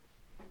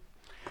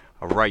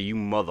All right, you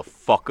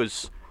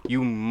motherfuckers.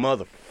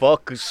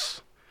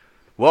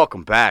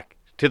 Welcome back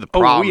to the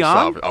Problem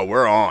Solvers. Oh,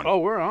 we're on. Oh,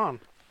 we're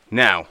on.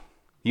 Now,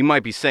 you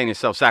might be saying to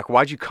yourself, Zach,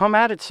 why'd you come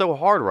at it so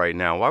hard right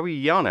now? Why were you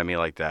yelling at me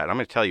like that? I'm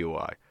going to tell you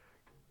why.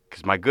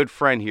 Because my good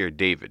friend here,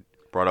 David,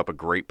 brought up a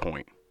great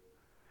point.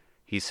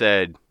 He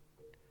said,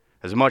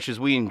 as much as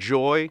we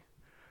enjoy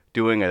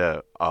doing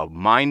a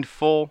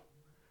mindful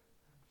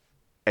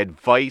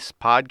advice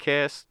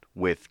podcast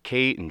with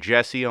Kate and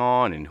Jesse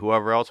on and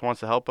whoever else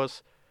wants to help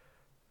us,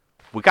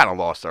 we kind of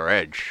lost our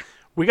edge.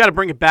 We got to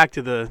bring it back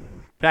to the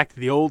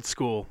old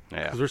school.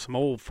 Yeah. Because we're some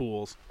old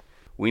fools.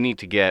 We need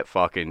to get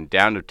fucking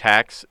down to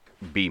tax,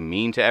 be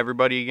mean to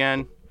everybody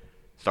again,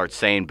 start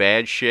saying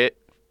bad shit,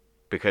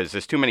 because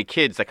there's too many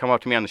kids that come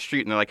up to me on the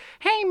street and they're like,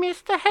 hey,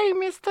 mister,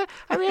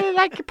 I really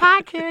like your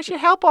podcast. You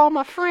help all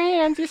my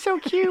friends. You're so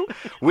cute.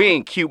 We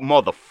ain't cute,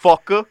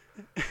 motherfucker.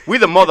 We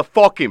the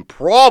motherfucking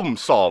problem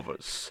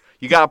solvers.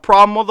 You got a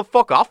problem,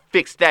 motherfucker? I'll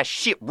fix that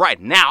shit right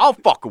now. I'll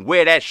fucking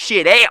wear that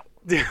shit out.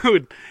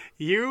 Dude,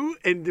 you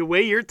and the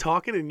way you're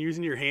talking and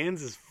using your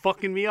hands is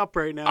fucking me up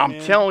right now, I'm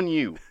man. telling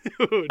you.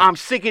 Dude. I'm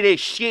sick of this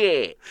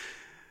shit.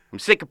 I'm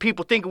sick of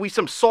people thinking we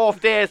some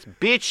soft-ass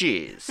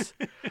bitches.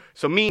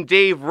 So me and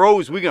Dave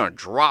Rose, we're going to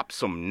drop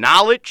some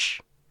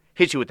knowledge,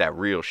 hit you with that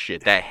real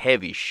shit, that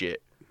heavy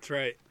shit. That's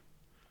right.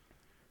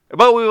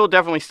 But we will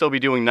definitely still be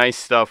doing nice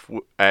stuff,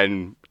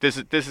 and this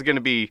is going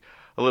to be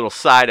a little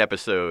side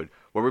episode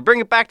where we bring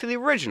it back to the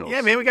originals.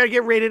 Yeah, man, we got to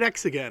get rated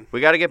X again. We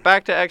got to get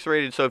back to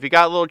X-rated, so if you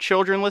got little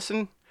children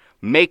listen,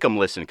 make them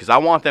listen, because I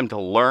want them to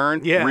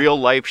learn real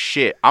life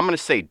shit. I'm going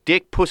to say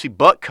dick, pussy,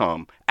 butt,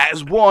 cum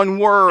as one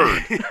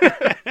word.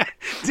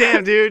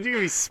 Damn, dude, you're going to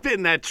be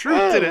spitting that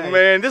truth today.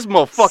 Man, this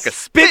motherfucker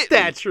spitting. Spit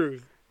that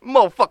truth.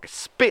 Motherfucker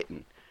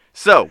spitting.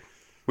 So,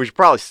 we should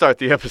probably start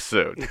the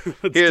episode.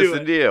 Here's the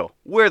deal.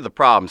 We're the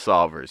problem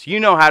solvers. You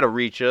know how to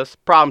reach us.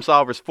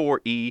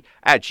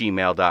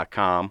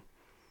 problemsolvers4e@gmail.com.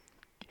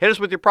 Hit us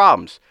with your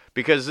problems,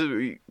 because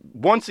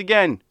once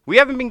again, we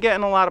haven't been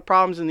getting a lot of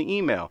problems in the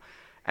email.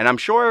 And I'm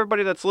sure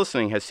everybody that's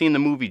listening has seen the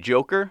movie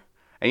Joker.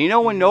 And you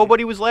know when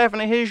nobody was laughing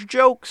at his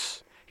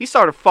jokes? He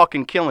started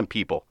fucking killing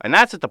people. And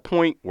that's at the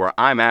point where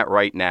I'm at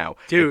right now.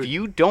 Dude. If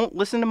you don't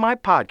listen to my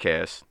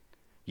podcast,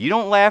 you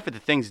don't laugh at the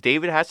things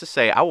David has to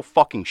say, I will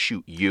fucking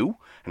shoot you.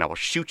 And I will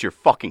shoot your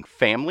fucking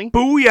family.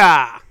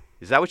 Booyah!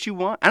 Is that what you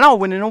want? And I'll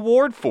win an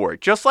award for it.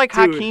 Just like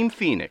Dude, Hakeem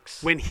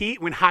Phoenix. When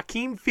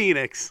Hakeem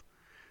Phoenix...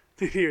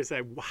 Here's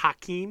that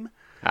Hakeem.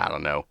 I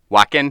don't know.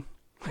 Walking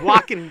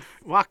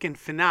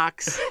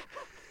Phoenix.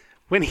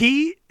 When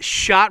he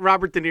shot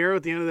Robert De Niro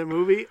at the end of that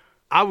movie,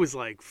 I was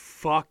like,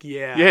 fuck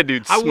yeah. Yeah,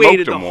 dude, I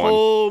waited the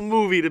whole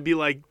movie to be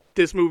like,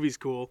 this movie's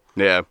cool.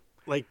 Yeah.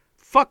 Like,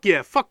 fuck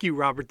yeah. Fuck you,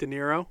 Robert De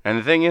Niro. And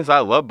the thing is, I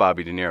love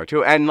Bobby De Niro,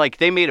 too. And, like,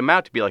 they made him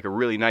out to be, like, a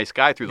really nice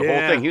guy through the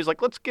whole thing. He was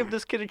like, let's give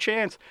this kid a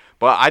chance.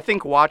 But I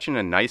think watching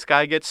a nice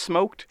guy get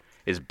smoked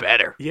is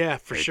better. Yeah,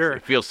 for sure.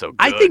 It feels so good.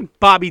 I think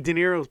Bobby De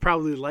Niro is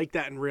probably like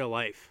that in real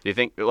life. Do you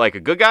think, like,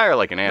 a good guy or,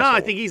 like, an asshole? No, I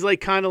think he's,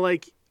 like, kind of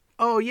like,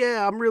 oh,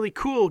 yeah, I'm really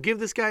cool. Give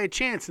this guy a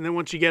chance. And then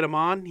once you get him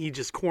on, he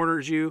just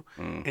corners you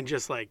and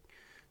just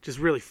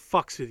really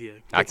fucks with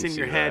you. Gets in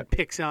your head,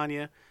 picks on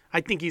you.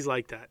 I think he's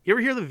like that. You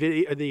ever hear the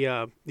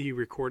video, the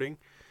recording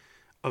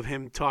of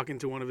him talking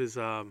to one of his,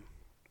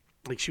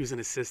 like she was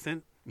an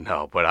assistant?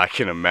 No, but I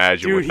can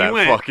imagine Dude, with that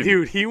fucking...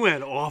 Dude, he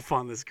went off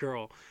on this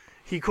girl.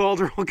 He called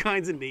her all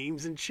kinds of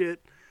names and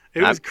shit.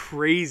 It was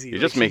crazy. You're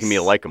just making me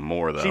like him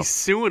more, though. She's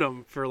suing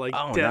him for, like,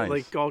 nice.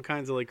 like all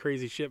kinds of, like,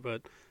 crazy shit,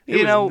 but...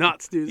 It was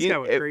nuts, dude. This guy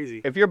went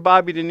crazy. If you're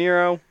Bobby De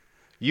Niro,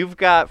 you've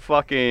got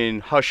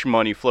fucking hush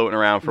money floating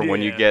around for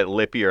when you get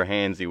lippy or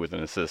handsy with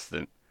an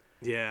assistant.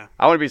 Yeah.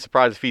 I wouldn't be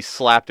surprised if he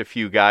slapped a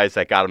few guys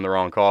that got him the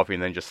wrong coffee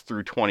and then just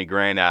threw 20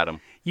 grand at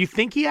him. You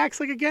think he acts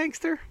like a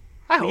gangster?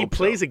 I hope he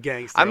plays a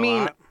gangster. I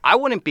mean, I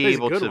wouldn't be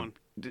able to. One.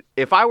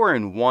 If I were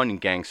in one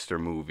gangster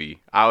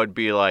movie, I would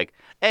be like,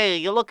 hey,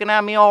 you're looking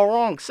at me all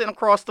wrong, sitting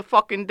across the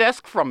fucking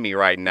desk from me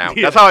right now.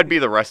 Yeah. That's how I'd be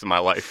the rest of my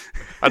life.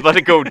 I'd let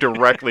it go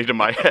directly to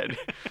my head.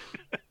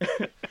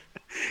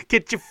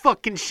 Get your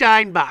fucking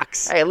shine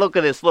box. Hey, look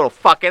at this little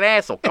fucking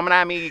asshole coming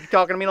at me,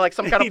 talking to me like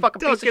some kind of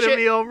fucking piece of shit. Talking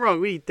to me all wrong.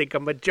 What, you think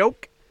I'm a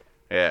joke?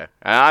 Yeah,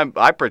 and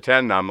I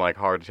pretend I'm like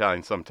hard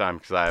Italian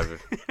sometimes because I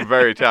have a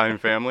very Italian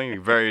family, a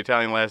very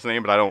Italian last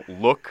name, but I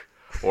don't look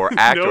or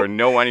act or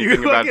know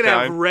anything about Italian.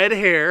 You have red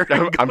hair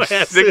and I'm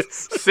glasses.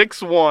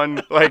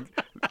 6'1", like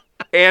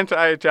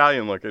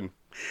anti-Italian looking.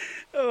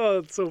 Oh,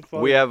 it's so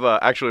funny. We have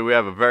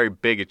a very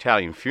big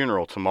Italian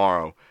funeral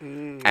tomorrow,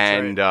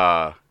 and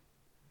right.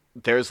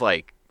 There's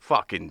like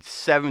fucking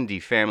 70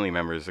 family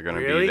members are going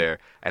to Really? be there,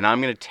 and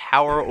I'm going to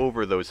tower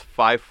over those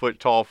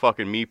 5-foot-tall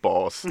fucking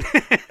meatballs.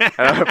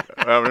 And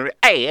I'm gonna be,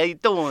 hey, how you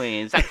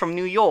doing? Zach from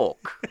New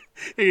York.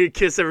 And you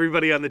kiss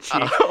everybody on the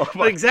cheek.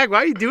 Like, Zach, why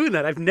are you doing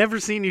that? I've never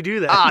seen you do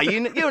that.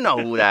 You know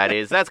who that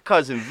is. That's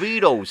Cousin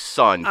Vito's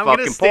son, I'm fucking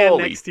going to stand Paulie.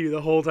 next to you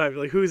the whole time.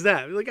 You're like, who's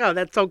that? You're like, oh,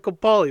 that's Uncle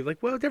Paulie.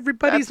 Like, well,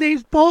 everybody's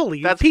name's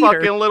Paulie. That's Peter.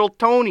 fucking little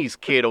Tony's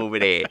kid over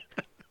there.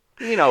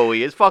 You know who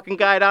he is. Fucking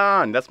guy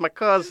on. That's my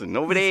cousin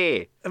over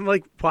there. I'm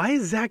like, why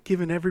is Zach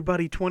giving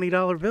everybody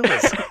 $20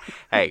 bills?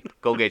 Hey,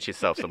 go get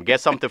yourself some.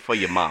 Get something for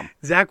your mom.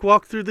 Zach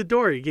walked through the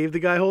door. He gave the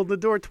guy holding the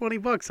door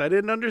 $20. I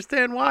didn't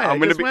understand why. I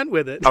just went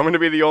with it. I'm going to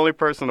be the only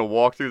person to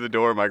walk through the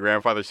door at my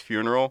grandfather's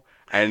funeral,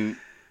 and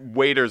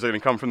waiters are going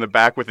to come from the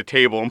back with a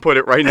table and put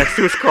it right next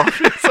to his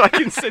coffin so I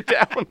can sit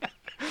down.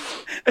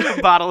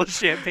 A bottle of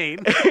champagne.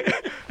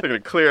 They're going to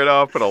clear it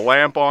off, put a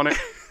lamp on it.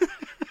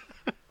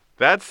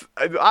 I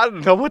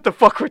don't know what the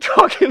fuck we're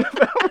talking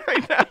about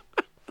right now.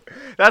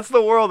 That's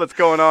the world that's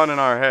going on in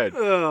our head.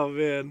 Oh,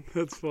 man.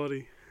 That's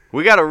funny.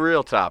 We got a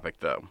real topic,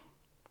 though.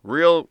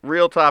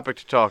 Real topic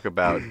to talk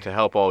about to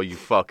help all you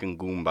fucking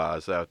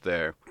goombas out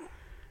there.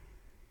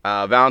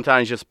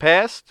 Valentine's just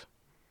passed.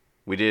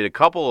 We did a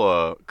couple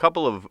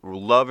of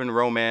love and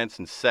romance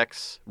and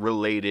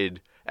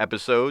sex-related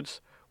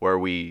episodes where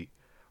we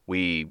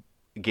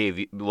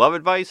gave love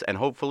advice and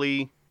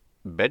hopefully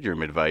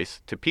bedroom advice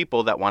to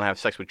people that want to have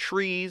sex with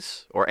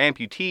trees or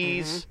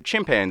amputees,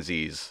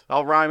 chimpanzees.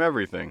 I'll rhyme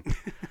everything.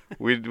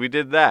 we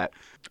did that.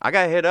 I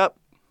got hit up,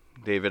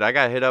 David. I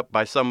got hit up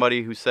by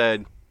somebody who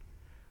said,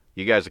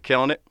 "You guys are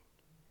killing it.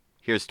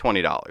 Here's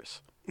 $20."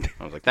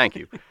 I was like, "Thank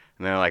you."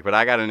 And they're like, "But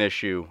I got an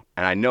issue,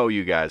 and I know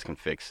you guys can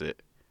fix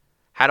it.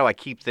 How do I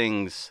keep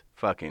things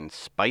fucking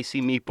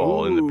spicy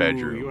meatball in the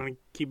bedroom?" You want to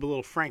keep a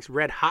little Frank's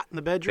Red Hot in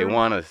the bedroom?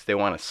 They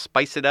want to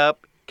spice it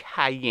up,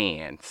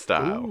 cayenne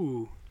style.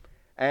 Ooh.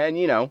 And,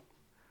 you know,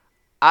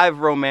 I've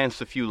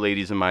romanced a few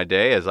ladies in my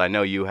day, as I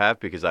know you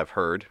have, because I've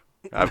heard.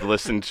 I've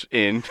listened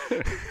in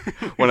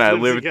when I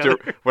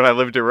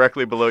lived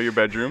directly below your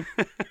bedroom.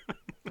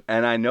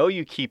 And I know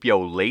you keep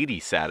your lady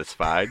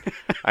satisfied.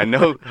 I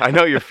know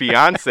your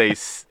fiance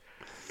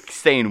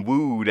staying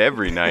wooed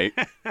every night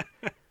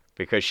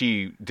because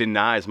she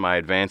denies my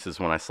advances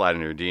when I slide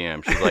in her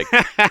DM. She's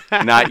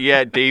like, "Not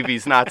yet,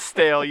 Davy's not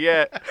stale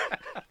yet."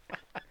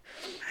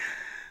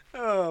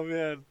 Oh,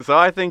 man. So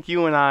I think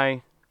you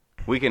and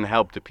we can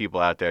help the people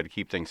out there to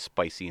keep things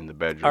spicy in the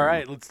bedroom. All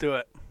right, let's do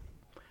it.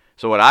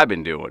 So what I've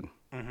been doing,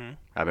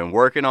 I've been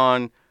working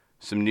on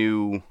some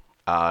new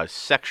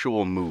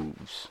sexual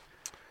moves.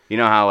 You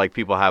know how like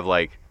people have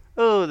like,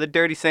 oh, the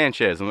Dirty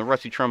Sanchez and the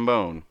Rusty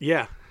Trombone.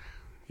 Yeah.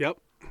 Yep.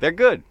 They're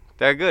good.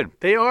 They're good.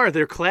 They are.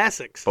 They're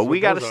classics. But we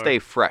got to stay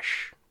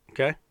fresh.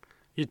 Okay.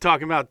 You're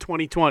talking about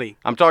 2020.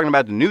 I'm talking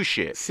about the new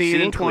shit.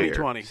 Seeing in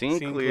 2020.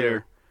 Seeing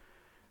clear.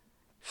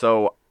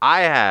 So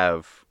I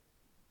have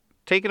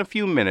taken a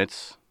few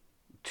minutes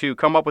to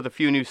come up with a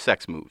few new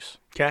sex moves.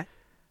 Okay.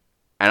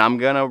 And I'm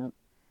gonna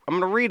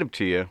read them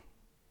to you.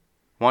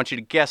 I want you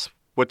to guess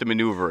what the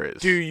maneuver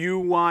is. Do you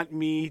want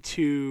me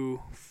to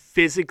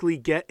physically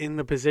get in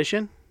the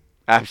position?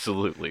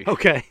 Absolutely.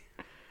 Okay.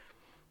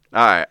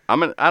 All right.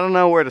 I don't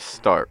know where to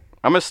start.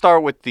 I'm gonna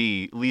start with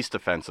the least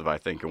offensive, I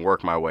think, and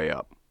work my way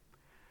up.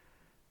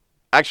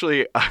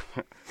 Actually,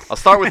 I'll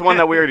start with one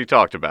that we already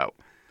talked about.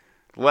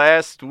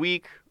 Last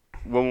week,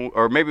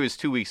 or maybe it was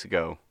 2 weeks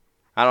ago.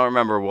 I don't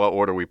remember what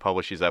order we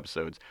published these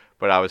episodes,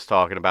 but I was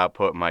talking about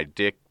putting my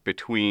dick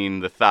between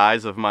the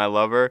thighs of my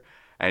lover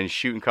and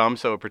shooting cum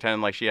so it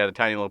pretended like she had a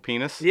tiny little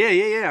penis. Yeah,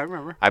 I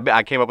remember.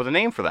 I came up with a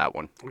name for that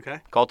one.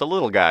 Okay. Called the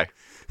little guy.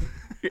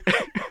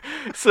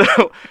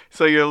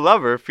 So your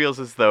lover feels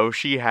as though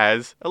she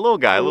has a little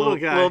guy, a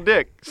little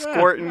dick,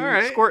 squirting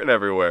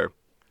everywhere.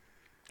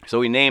 So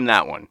we named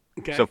that one.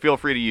 Okay. So feel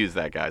free to use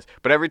that, guys.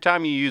 But every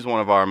time you use one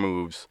of our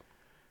moves,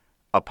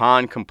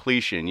 upon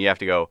completion, you have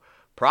to go,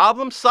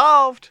 "Problem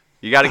solved."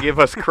 You got to give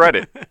us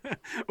credit.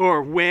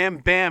 Or wham,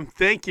 bam,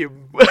 thank you,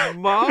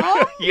 Mom.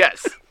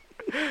 Yes.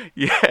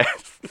 You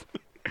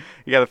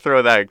got to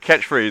throw that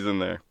catchphrase in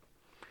there.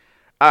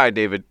 All right,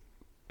 David.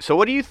 So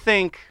what do you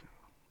think,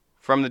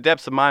 from the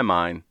depths of my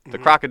mind, the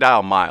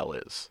crocodile mile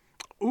is?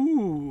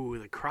 Ooh,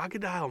 the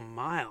crocodile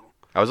mile.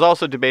 I was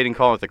also debating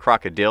calling it the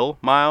crocodile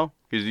mile,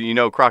 because you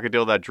know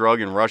crocodile, that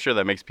drug in Russia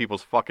that makes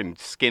people's fucking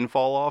skin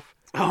fall off?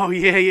 Oh,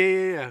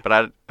 yeah.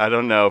 But I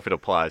don't know if it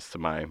applies to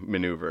my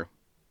maneuver.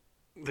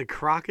 The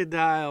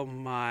crocodile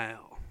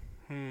mile.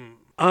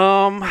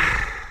 I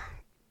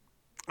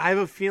have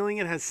a feeling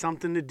it has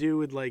something to do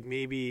with like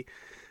maybe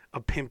a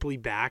pimply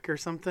back or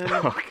something.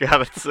 Oh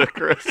God, it's so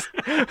gross.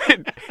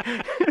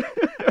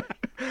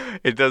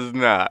 It does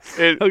not.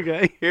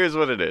 Okay. Here's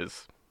what it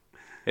is.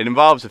 It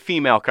involves a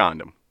female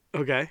condom.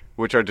 Okay.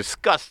 Which are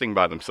disgusting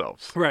by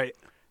themselves. Right.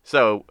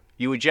 So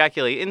you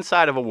ejaculate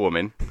inside of a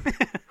woman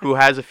who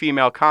has a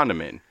female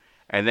condom in,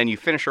 and then you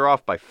finish her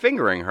off by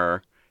fingering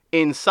her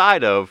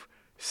inside of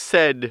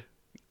said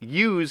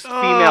used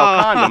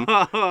female condom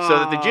so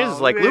that the jizz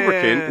is like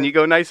lubricant and you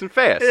go nice and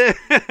fast.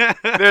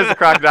 There's the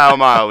crocodile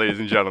mile, ladies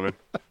and gentlemen.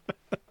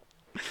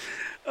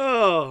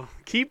 Oh,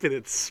 keeping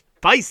it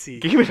spicy.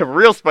 Keeping it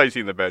real spicy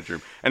in the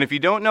bedroom. And if you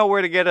don't know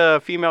where to get a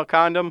female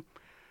condom,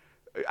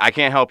 I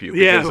can't help you.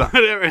 Yeah,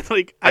 whatever.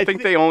 Like I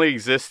think they only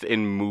exist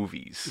in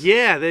movies.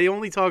 Yeah, they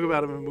only talk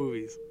about them in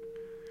movies.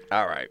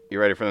 All right. You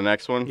ready for the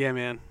next one? Yeah,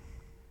 man.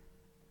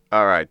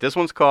 All right. This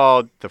one's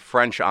called the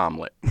French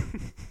omelet.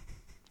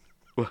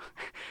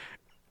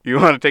 You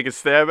want to take a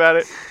stab at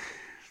it?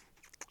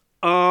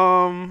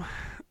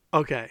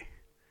 Okay.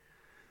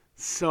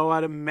 So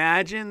I'd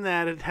imagine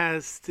that it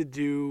has to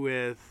do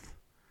with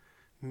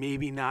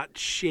maybe not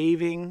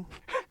shaving.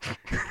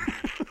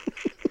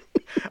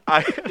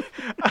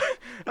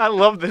 I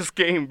love this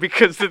game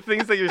because the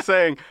things that you're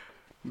saying,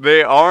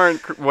 they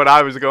aren't what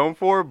I was going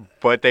for,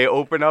 but they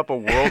open up a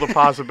world of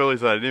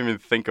possibilities that I didn't even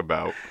think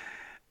about.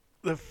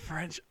 The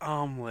French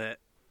omelet.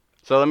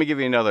 So let me give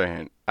you another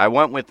hint. I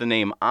went with the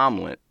name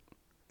omelet.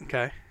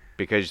 Okay.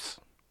 Because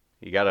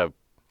you gotta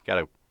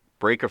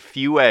break a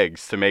few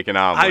eggs to make an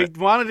omelet. I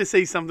wanted to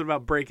say something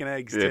about breaking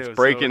eggs too. It's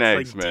breaking so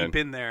eggs, like man. Deep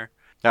in there.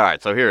 All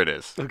right, so here it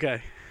is.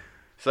 Okay.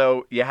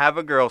 So you have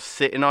a girl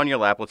sitting on your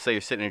lap. Let's say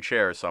you're sitting in a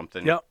chair or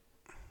something. Yep.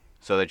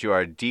 So that you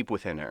are deep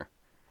within her.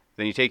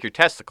 Then you take your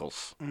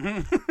testicles.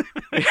 Mm-hmm.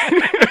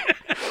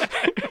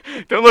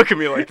 Don't look at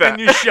me like that.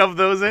 And you shove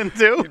those in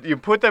too? You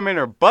put them in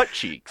her butt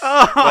cheeks,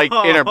 like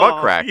in her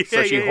butt crack.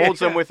 So she holds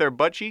them with her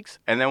butt cheeks,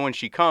 and then when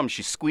she comes,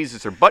 she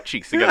squeezes her butt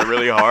cheeks together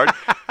really hard,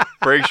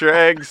 breaks your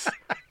eggs,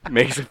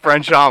 makes a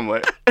French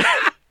omelet.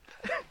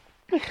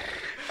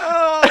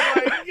 Oh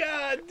my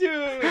god,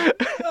 dude!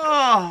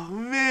 Oh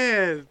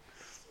man,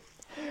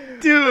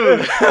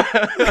 dude,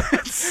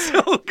 that's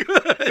so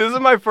good. This is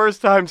my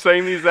first time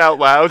saying these out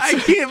loud. I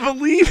can't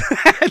believe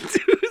that,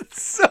 dude.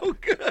 It's so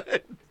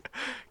good.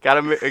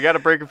 Gotta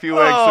break a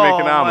few eggs to make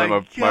an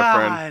omelet, my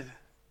friend.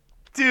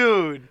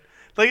 Dude.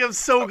 Like, I'm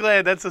so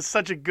glad that's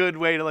such a good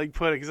way to, like,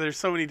 put it, because there's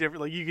so many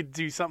different, like, you could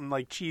do something,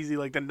 like, cheesy,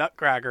 like the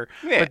Nutcracker.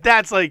 Yeah. But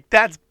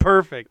that's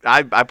perfect.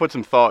 I put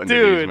some thought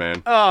into these,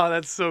 man. Oh,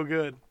 that's so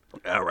good.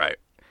 All right.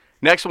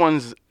 Next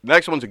one's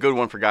a good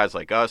one for guys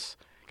like us,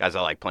 guys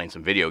that like playing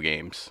some video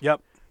games.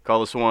 Yep. Call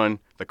this one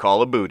the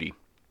Call of Booty.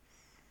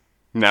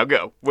 Now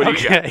go. What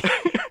do you got?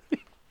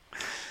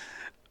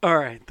 All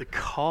right, the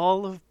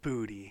Call of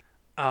Booty.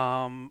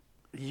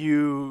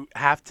 You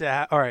have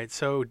to. All right.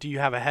 So, do you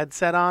have a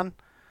headset on?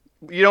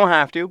 You don't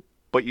have to,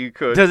 but you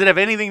could. Does it have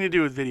anything to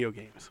do with video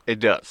games? It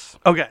does.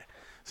 Okay.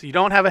 So you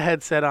don't have a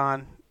headset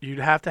on. You'd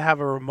have to have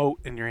a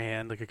remote in your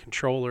hand, like a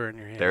controller in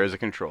your hand. There is a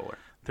controller.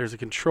 There's a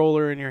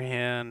controller in your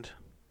hand,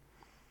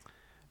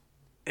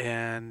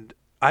 and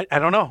I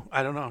don't know.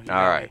 All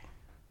right.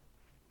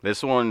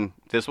 This one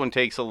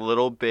takes a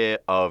little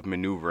bit of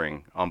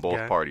maneuvering on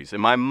both parties.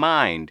 In my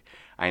mind,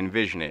 I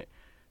envision it: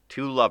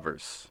 two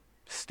lovers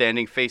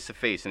standing face to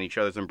face in each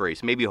other's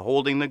embrace, maybe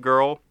holding the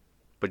girl,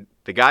 but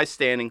the guy's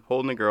standing,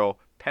 holding the girl,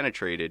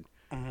 penetrated.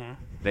 Mm-hmm.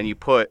 Then you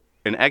put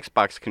an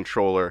Xbox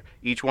controller,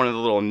 each one of the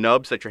little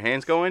nubs that your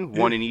hands go in,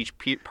 one in each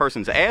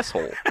person's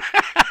asshole.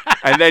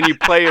 And then you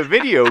play a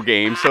video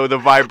game, so the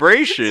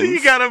vibrations... So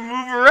you gotta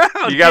move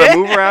around. You gotta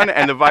move around,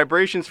 and the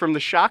vibrations from the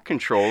shock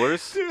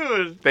controllers,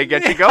 dude, they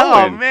get you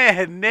going. Oh,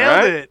 man,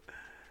 nailed it.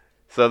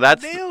 So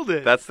nailed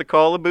it. That's the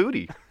Call of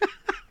Booty.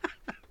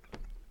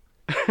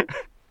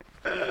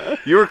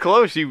 You were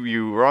close.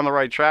 You were on the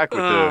right track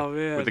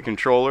with the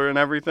controller and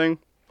everything.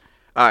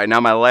 All right, now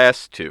my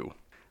last two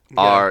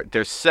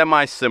they're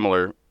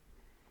semi-similar,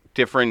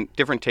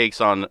 different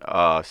takes on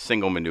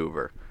single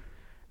maneuver.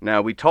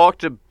 Now we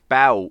talked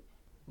about,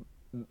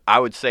 I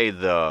would say,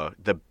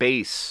 the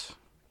base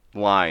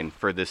line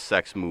for this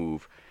sex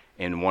move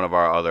in one of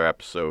our other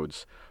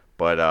episodes,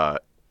 but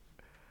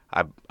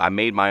I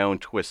made my own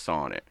twist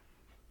on it.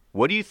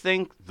 What do you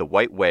think the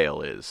white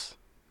whale is?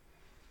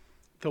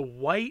 The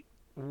white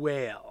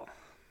whale.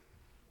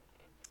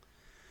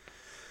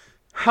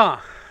 Huh.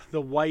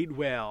 The white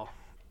whale.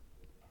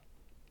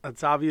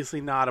 That's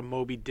obviously not a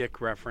Moby Dick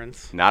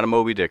reference. Not a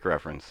Moby Dick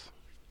reference.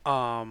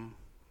 I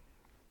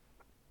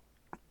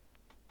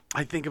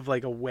think of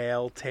like a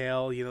whale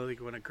tail, you know,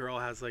 like when a girl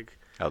has like...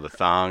 Oh, the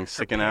thongs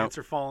sticking out? Her pants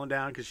are falling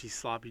down because she's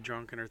sloppy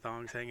drunk and her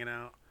thong's hanging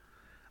out.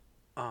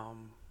 I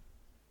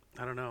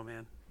don't know,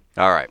 man.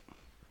 All right.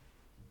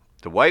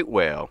 The white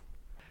whale.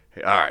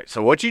 All right,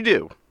 so what you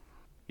do...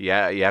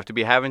 Yeah, you have to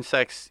be having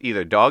sex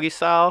either doggy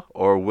style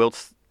or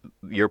whilst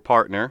your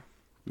partner,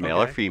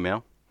 male or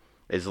female,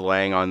 is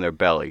laying on their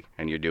belly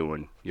and you're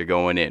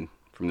going in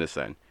from this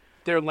end.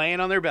 They're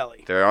laying on their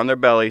belly. They're on their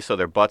belly, so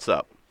their butt's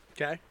up.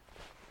 Okay.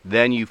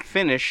 Then you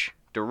finish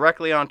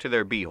directly onto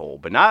their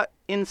beehole, but not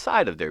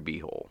inside of their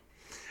beehole.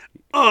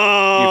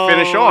 Oh, you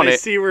finish on I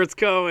see where it's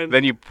going.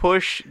 Then you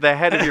push the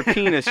head of your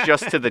penis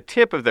just to the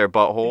tip of their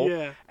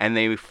butthole, and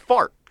they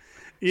fart.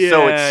 Yeah,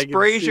 so it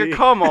sprays your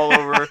cum all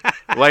over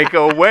like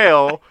a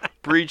whale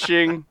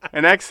breaching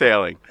and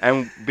exhaling.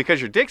 And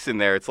because your dick's in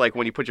there, it's like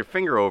when you put your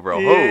finger over a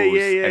hose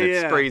and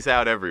it sprays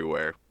out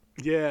everywhere.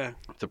 Yeah.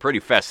 It's a pretty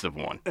festive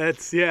one.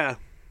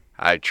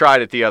 I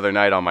tried it the other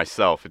night on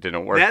myself. It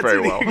didn't work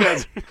very well.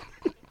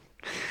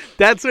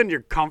 That's when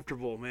you're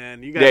comfortable,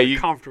 man. You guys are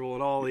comfortable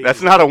in all these.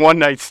 That's not a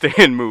one-night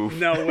stand move.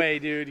 No way,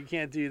 dude. You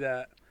can't do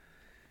that.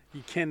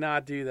 You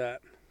cannot do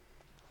that.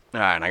 All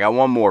right, and I got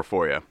one more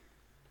for you.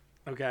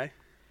 Okay.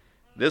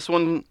 This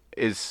one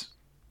is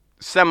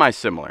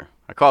semi-similar.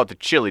 I call it the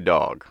chili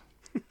dog.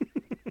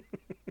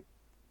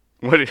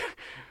 What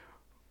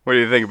do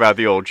you think about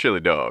the old chili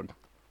dog?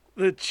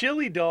 The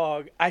chili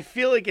dog, I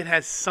feel like it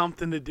has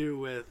something to do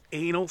with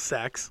anal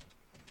sex.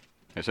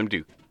 There's some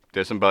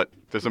There's some butt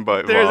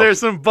involved. There's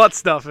some butt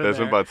stuff in There's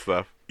there. some butt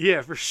stuff.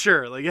 Yeah, for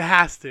sure. Like, it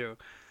has to.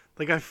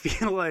 Like, I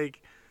feel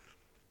like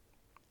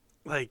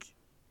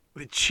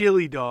the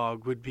chili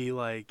dog would be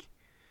like,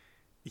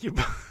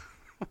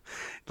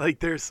 like,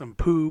 there's some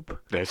poop.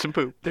 There's some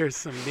poop.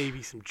 There's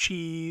maybe some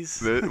cheese.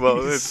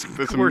 There's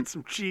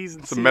some cheese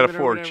and some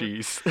metaphoric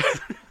cheese.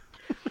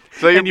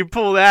 So and you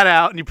pull that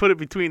out and you put it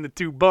between the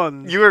two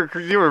buns. You were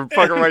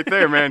fucking right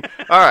there, man.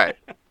 All right,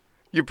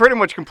 you pretty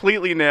much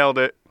completely nailed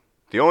it.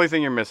 The only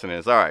thing you're missing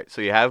is, all right,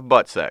 so you have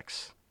butt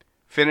sex.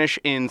 Finish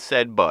in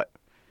said butt.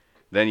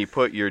 Then you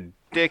put your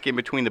dick in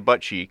between the butt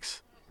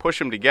cheeks, push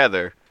them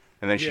together,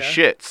 and then she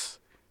shits.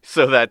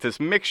 So that this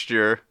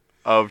mixture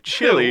of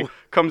chili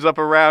comes up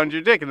around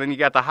your dick. And then you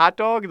got the hot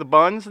dog, the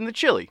buns, and the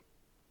chili.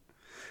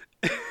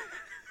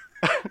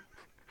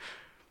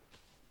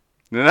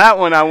 Now that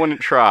one I wouldn't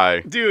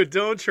try. Dude,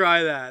 don't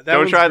try that.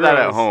 Don't try that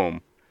at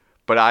home.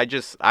 But I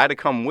had to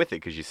come with it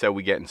because you said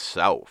we getting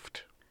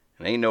soft.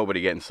 And ain't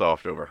nobody getting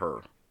soft over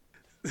her.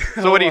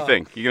 So what do you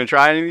think? You gonna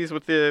try any of these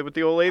with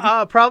the old lady?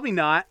 Probably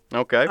not.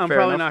 Okay, I'm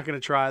probably not gonna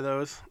try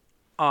those.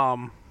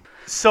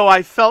 So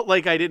I felt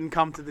like I didn't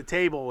come to the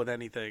table with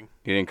anything.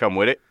 You didn't come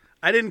with it?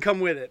 I didn't come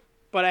with it.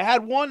 But I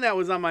had one that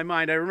was on my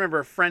mind. I remember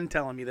a friend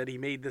telling me that he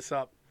made this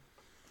up.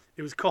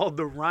 It was called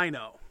the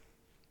Rhino.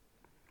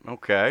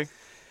 Okay.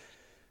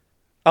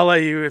 I'll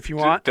let you if you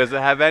want. Does it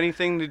have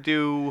anything to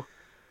do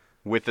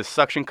with the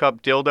suction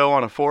cup dildo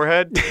on a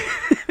forehead?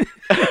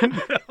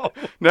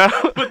 No?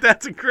 But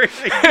that's a great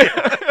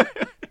idea.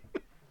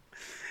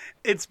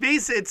 It's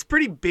basic. It's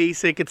pretty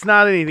basic. It's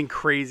not anything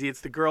crazy.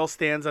 It's the girl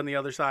stands on the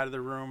other side of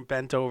the room,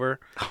 bent over,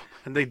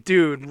 and the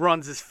dude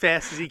runs as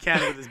fast as he can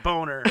with his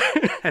boner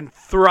and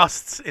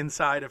thrusts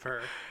inside of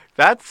her.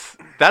 That's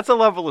a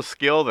level of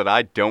skill that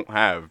I don't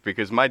have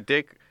because my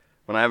dick,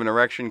 when I have an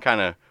erection,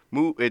 kind of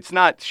move. It's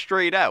not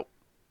straight out,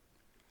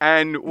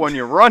 and when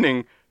you're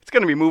running, it's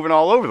gonna be moving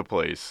all over the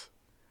place.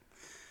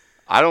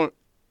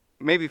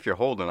 Maybe if you're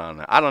holding on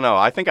it, I don't know.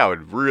 I think I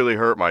would really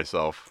hurt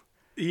myself.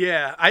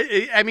 Yeah,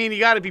 I mean, you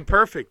got to be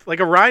perfect. Like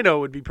a rhino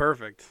would be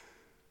perfect.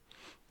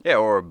 Yeah,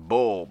 or a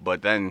bull,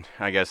 but then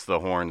I guess the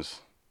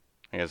horns.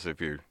 I guess it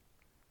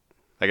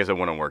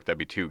wouldn't work. That'd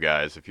be two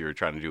guys if you were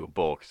trying to do a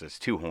bull because it's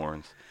two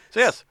horns. So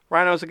yes,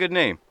 rhino's a good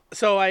name.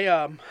 So I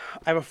have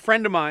a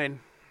friend of mine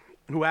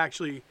who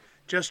actually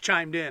just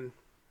chimed in.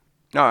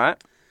 All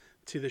right.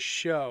 To the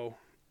show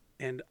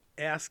and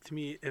asked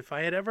me if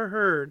I had ever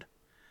heard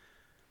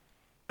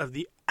of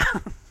the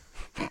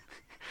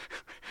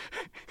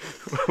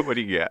What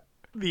do you get?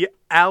 The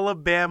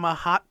Alabama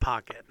Hot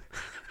Pocket.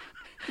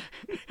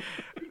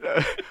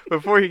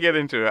 Before you get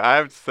into it, I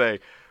have to say,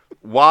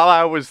 while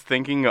I was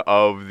thinking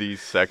of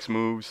these sex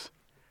moves,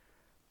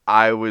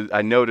 I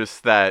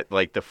noticed that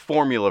like the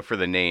formula for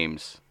the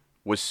names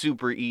was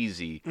super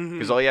easy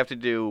because all you have to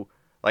do,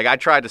 like I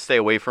tried to stay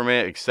away from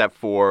it except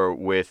for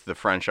with the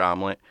French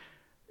omelet,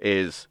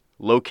 is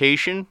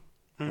location.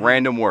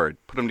 Random word.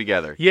 Put them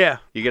together. Yeah.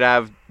 You could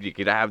have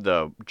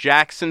the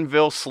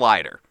Jacksonville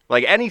slider.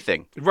 Like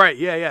anything. Right,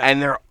 yeah.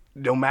 And they're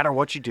no matter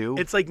what you do.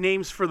 It's like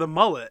names for the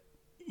mullet.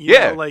 You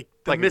know, like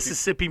the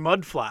Mississippi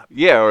mud flap.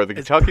 Yeah, or the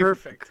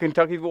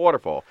Kentucky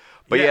waterfall.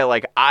 But yeah,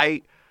 like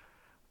I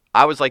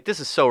was like, this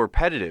is so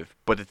repetitive.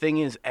 But the thing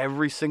is,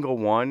 every single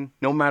one,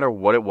 no matter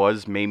what it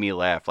was, made me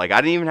laugh. Like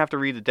I didn't even have to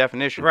read the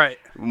definition. Right.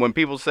 When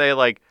people say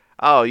like,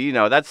 oh, you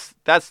know, that's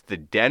the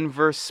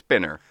Denver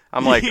Spinner.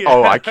 I'm like,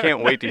 oh, I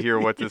can't wait to hear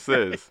what this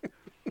is.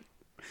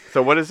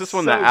 So what is this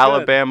one? The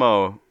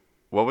Alabama,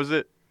 what was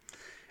it?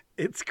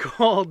 It's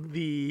called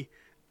the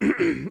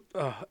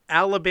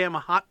Alabama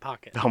Hot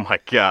Pocket. Oh, my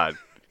God.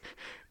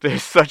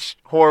 There's such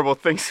horrible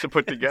things to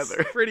put together.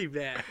 It's pretty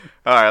bad.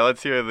 All right,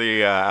 let's hear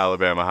the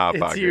Alabama Hot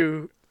Pocket.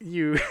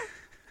 You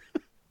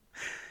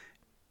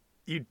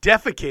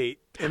defecate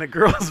in a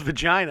girl's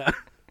vagina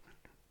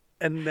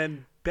and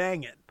then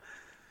bang it.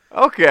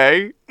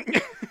 Okay.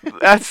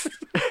 That's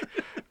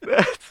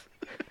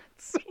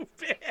so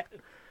bad.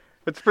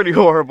 That's pretty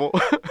horrible.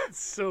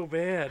 It's so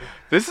bad.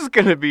 This is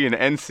going to be an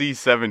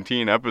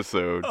NC-17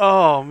 episode.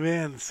 Oh,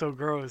 man, it's so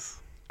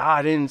gross.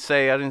 I didn't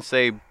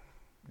say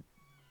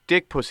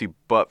dick, pussy,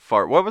 butt,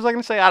 fart. What was I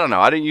going to say? I don't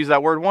know. I didn't use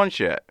that word once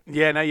yet.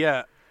 Yeah, not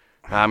yet.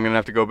 I'm going to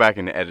have to go back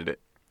and edit it.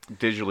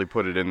 Digitally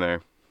put it in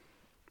there.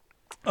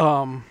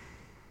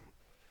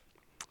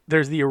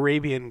 There's the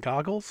Arabian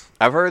goggles.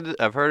 I've heard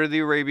of the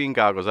Arabian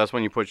goggles. That's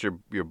when you put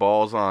your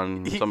balls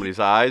on somebody's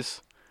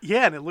eyes.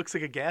 Yeah, and it looks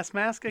like a gas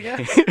mask, I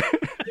guess.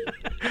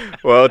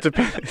 Well, it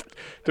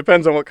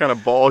depends on what kind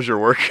of balls you're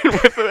working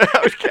with. I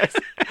would guess.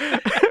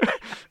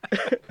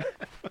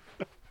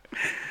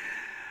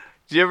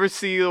 Do you ever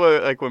see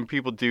like when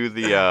people do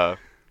the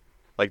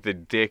like the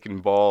dick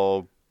and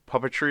ball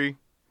puppetry?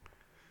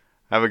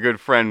 I have a good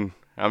friend.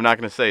 I'm not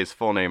going to say his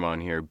full name on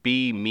here.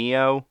 B.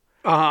 Mio.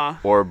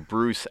 Or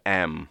Bruce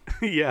M.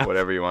 Yeah.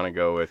 Whatever you want to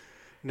go with.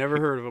 Never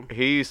heard of him.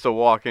 He used to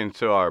walk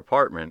into our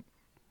apartment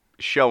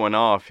showing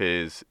off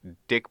his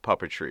dick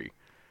puppetry.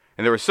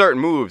 And there were certain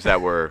moves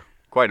that were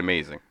quite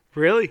amazing.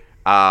 Really?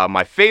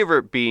 My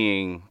favorite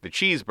being the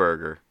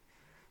cheeseburger,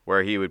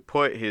 where he would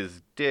put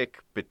his dick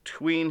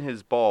between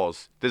his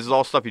balls. This is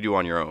all stuff you do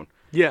on your own.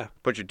 Yeah.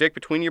 Put your dick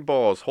between your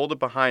balls, hold it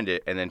behind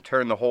it, and then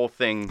turn the whole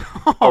thing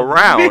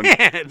around.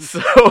 Man.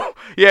 So,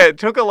 yeah, it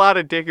took a lot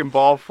of dick and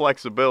ball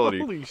flexibility.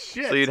 Holy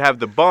shit. So you'd have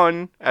the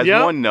bun as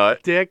one nut.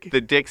 Dick. The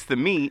dick's the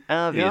meat,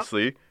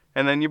 obviously. Yep.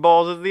 And then your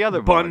balls is the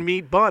other bun.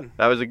 Meat, bun.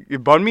 That was a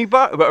bun, meat,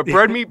 bun.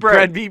 Bread, meat,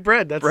 bread. Bread, meat,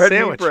 bread. That's a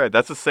sandwich. Bread, meat, bread.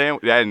 That's a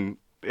sandwich. And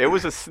it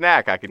was a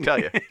snack, I can tell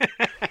you.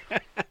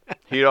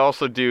 He'd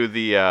also do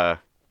the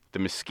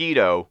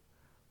mosquito,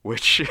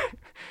 which...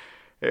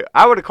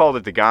 I would have called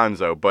it the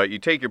gonzo, but you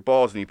take your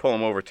balls and you pull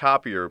them over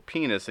top of your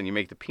penis and you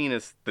make the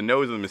penis the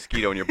nose of the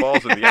mosquito and your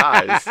balls are the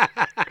eyes.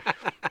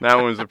 That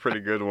one was a pretty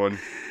good one.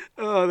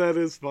 Oh, that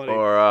is funny.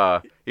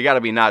 Or you got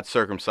to be not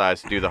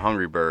circumcised to do the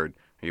hungry bird.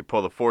 You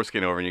pull the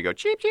foreskin over and you go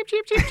cheep, cheep,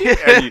 cheep, cheep,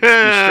 cheep, and you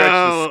stretch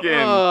the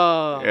skin.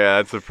 Oh. Yeah,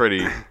 that's a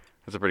pretty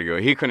good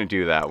one. He couldn't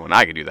do that one.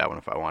 I could do that one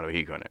if I wanted, but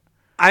he couldn't.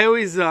 I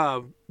always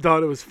thought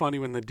it was funny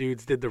when the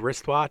dudes did the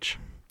wristwatch.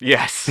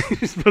 Yes.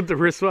 Just put the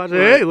wristwatch.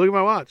 Hey, look at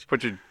my watch.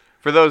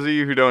 For those of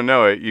you who don't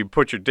know it, you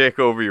put your dick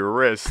over your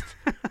wrist,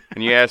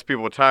 and you ask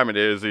people what time it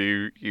is, or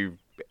you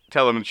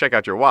tell them to check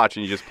out your watch,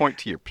 and you just point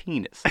to your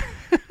penis.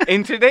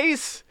 In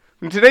today's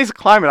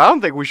climate, I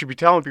don't think we should be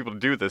telling people to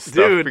do this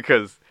stuff,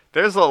 because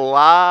there's a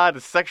lot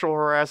of sexual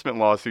harassment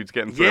lawsuits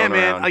getting thrown around.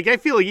 Yeah, man. Like, I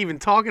feel like even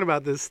talking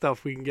about this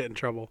stuff, we can get in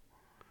trouble.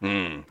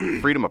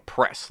 Freedom of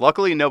press.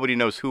 Luckily, nobody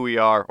knows who we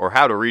are or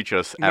how to reach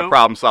us at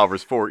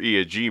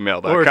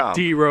problemsolvers4e@gmail.com. Or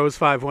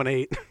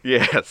drose518.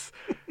 Yes.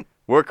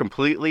 We're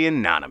completely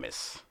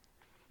anonymous.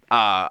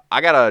 I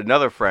got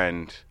another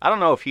friend. I don't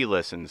know if he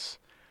listens,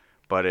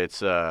 but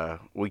it's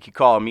we could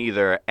call him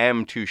either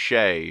M. Touche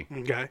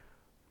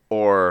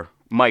or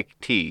Mike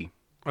T.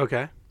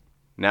 Okay.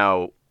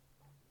 Now,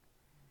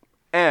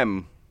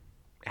 M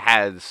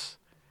has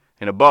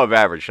an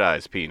above-average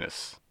size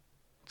penis.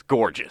 It's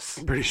gorgeous.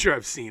 I'm pretty sure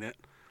I've seen it.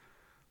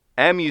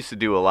 M used to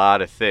do a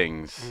lot of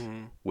things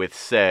with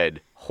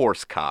said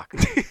horse cock.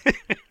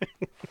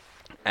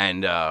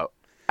 And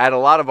at a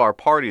lot of our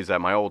parties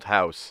at my old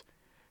house,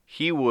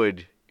 he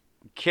would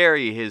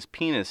carry his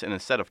penis in a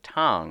set of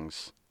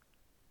tongs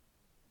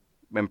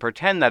and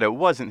pretend that it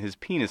wasn't his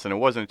penis and it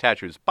wasn't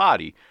attached to his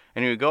body.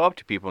 And he would go up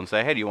to people and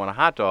say, hey, do you want a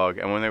hot dog?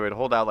 And when they would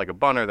hold out like a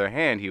bun or their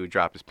hand, he would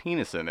drop his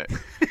penis in it.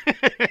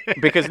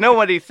 Because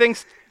nobody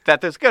thinks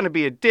that there's going to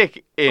be a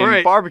dick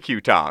in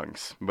barbecue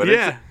tongs. But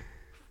heads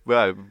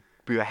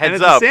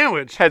it's up. A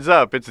sandwich. Heads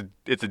up. It's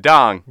a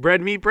dong.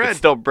 Bread, meat, bread. It's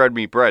still bread,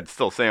 meat, bread. It's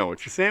still a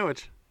sandwich. It's a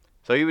sandwich.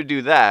 So he would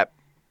do that.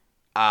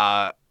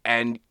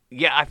 And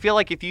yeah, I feel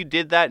like if you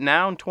did that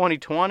now in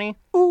 2020,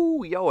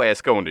 ooh, yo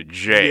ass going to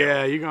jail.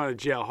 Yeah, you're going to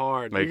jail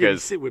hard. Because you're going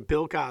to sit with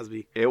Bill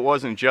Cosby. It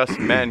wasn't just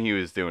men he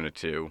was doing it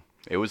to.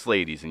 It was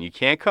ladies. And you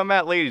can't come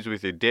at ladies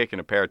with your dick and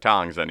a pair of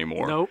tongs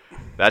anymore. Nope.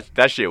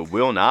 That shit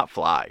will not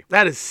fly.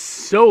 That is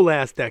so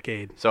last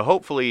decade. So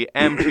hopefully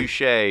M.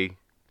 Touche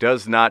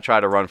does not try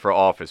to run for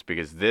office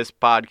because this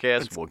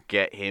podcast will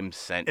get him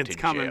sent to jail.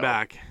 It's coming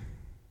back.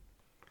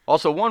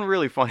 Also, one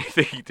really funny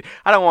thing,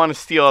 I don't want to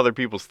steal other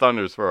people's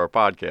thunders for our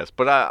podcast,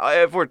 but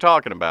if we're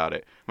talking about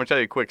it, I'm going to tell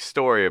you a quick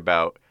story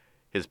about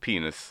his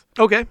penis.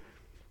 Okay.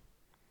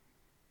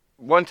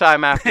 One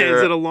time after...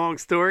 Is it a long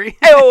story?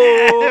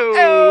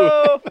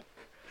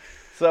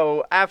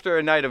 So, after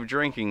a night of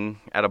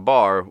drinking at a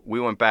bar, we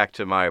went back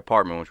to my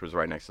apartment, which was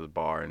right next to the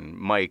bar, and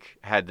Mike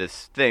had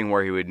this thing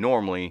where he would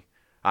normally,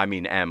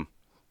 M.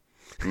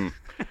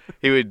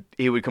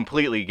 He would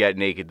completely get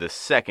naked the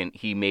second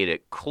he made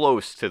it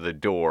close to the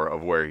door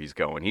of where he's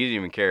going. He didn't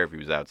even care if he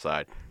was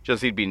outside.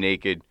 Just he'd be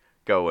naked,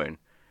 go in.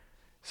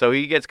 So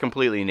he gets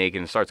completely naked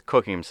and starts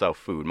cooking himself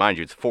food. Mind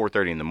you, it's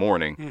 4:30 in the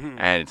morning,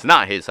 and it's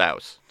not his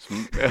house.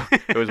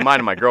 It was mine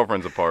and my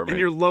girlfriend's apartment. And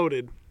you're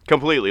loaded.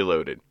 Completely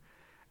loaded.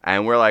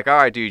 And we're like, all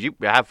right, dude, you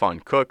have fun.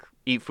 Cook,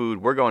 eat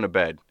food. We're going to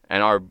bed.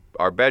 And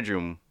our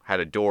bedroom had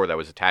a door that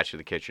was attached to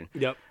the kitchen.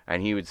 Yep.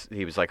 And he was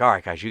like, all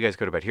right, guys, you guys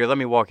go to bed. Here, let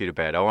me walk you to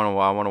bed. I want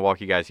to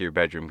walk you guys to your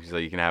bedroom so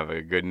you can have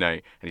a good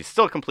night. And he's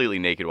still completely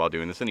naked while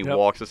doing this. And he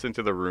walks us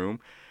into the room.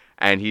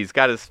 And he's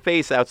got his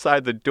face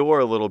outside the door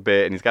a little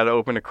bit. And he's got to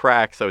open a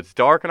crack. So it's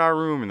dark in our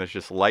room. And there's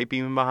just light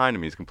beaming behind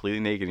him. He's completely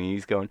naked. And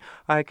he's going,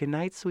 all right, good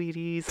night,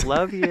 sweeties.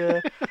 Love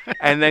you.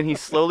 And then he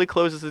slowly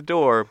closes the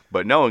door,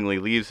 but knowingly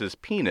leaves his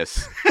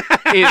penis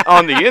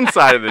on the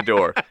inside of the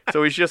door.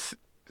 So he's just...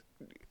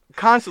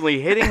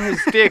 constantly hitting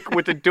his dick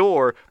with the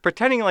door,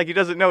 pretending like he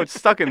doesn't know it's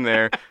stuck in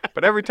there.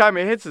 But every time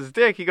it hits his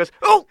dick, he goes,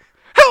 oh,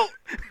 help,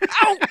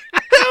 ow,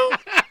 help.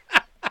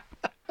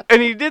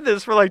 And he did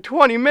this for like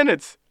 20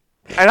 minutes.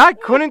 And I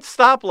couldn't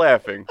stop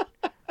laughing.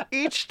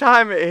 Each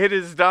time it hit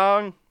his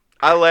dong,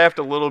 I laughed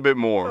a little bit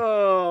more.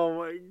 Oh,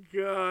 my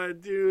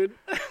God, dude.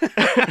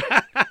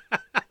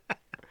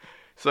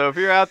 So if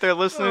you're out there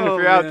listening, if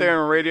you're out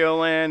there in Radio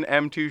Land,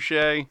 M.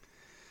 Touche...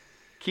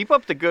 keep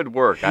up the good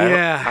work.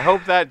 I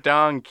hope that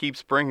dong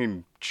keeps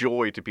bringing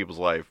joy to people's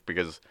life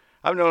because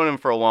I've known him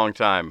for a long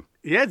time.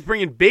 Yeah, it's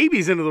bringing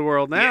babies into the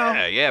world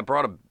now. Yeah,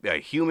 brought a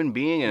human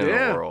being into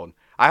the world.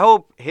 I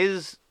hope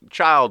his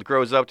child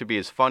grows up to be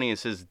as funny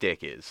as his dick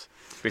is.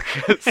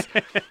 Because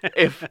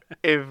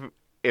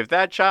if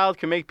that child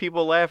can make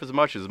people laugh as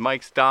much as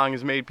Mike's dong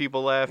has made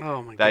people laugh,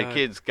 that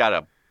kid's got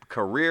a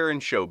career in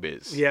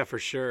showbiz. Yeah, for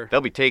sure. They'll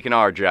be taking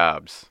our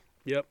jobs.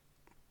 Yep.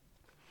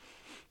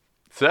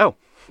 So,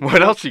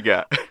 what else you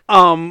got?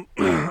 I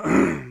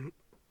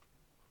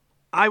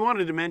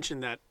wanted to mention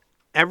that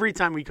every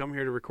time we come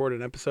here to record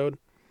an episode,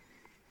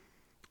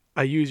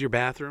 I use your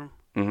bathroom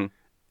and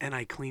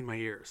I clean my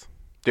ears.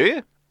 Do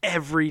you?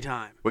 Every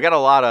time. We got a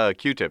lot of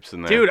Q-tips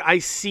in there. Dude, I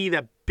see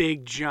that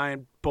big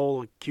giant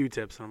bowl of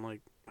Q-tips and I'm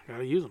like, I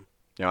gotta use them.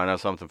 You know, I know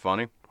something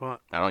funny?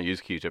 What? I don't use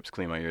Q-tips to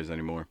clean my ears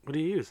anymore. What do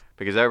you use?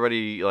 Because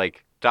everybody,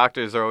 like,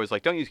 doctors are always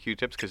like, don't use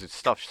Q-tips because it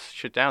stuffs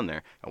shit down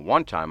there. And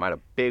one time I had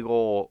a big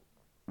old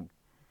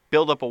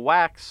buildup of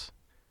wax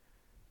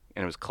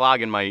and it was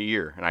clogging my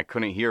ear and I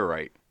couldn't hear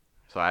right.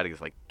 So I had to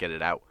just, like, get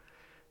it out.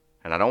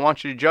 And I don't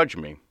want you to judge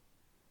me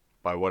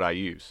by what I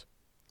use.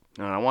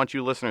 And I don't want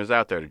you listeners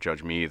out there to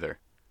judge me either.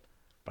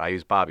 But I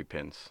use bobby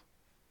pins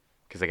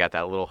because they got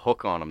that little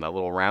hook on them, that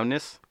little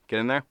roundness. Get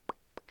in there.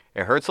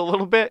 It hurts a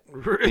little bit,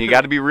 and you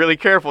got to be really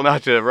careful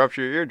not to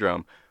rupture your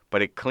eardrum.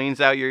 But it cleans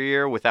out your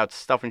ear without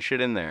stuffing shit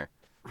in there.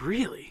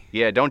 Really?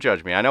 Yeah, don't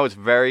judge me. I know it's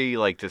very,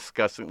 like,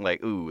 disgusting,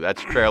 like, ooh,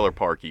 that's trailer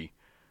parky.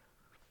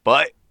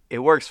 But it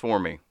works for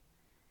me.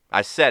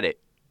 I said it.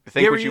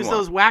 Think you ever what you use want.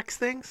 those wax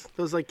things?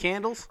 Those, like,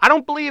 candles? I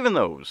don't believe in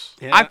those.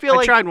 Yeah, I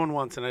tried one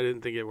once, and I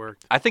didn't think it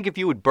worked. I think if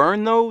you would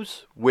burn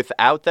those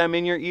without them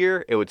in your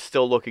ear, it would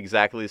still look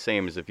exactly the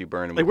same as if you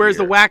burn them. Like, with where's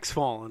your the ear. wax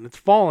falling? It's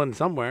falling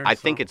somewhere. I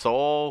think it's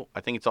all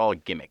a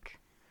gimmick.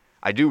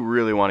 I do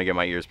really want to get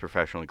my ears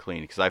professionally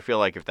cleaned because I feel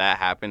like if that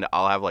happened,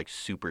 I'll have like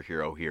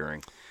superhero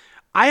hearing.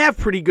 I have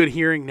pretty good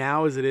hearing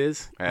now as it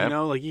is. Yeah. You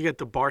know, like you get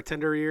the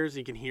bartender ears,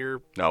 you can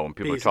hear. No, when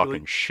people basically are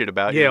talking shit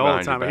about you. Yeah, all the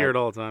behind your time. I back. hear it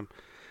all the time.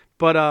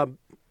 But I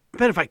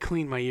bet if I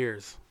clean my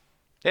ears,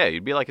 Yeah,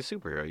 you'd be like a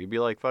superhero. You'd be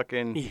like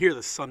fucking. you hear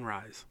the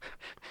sunrise.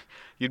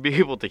 You'd be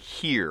able to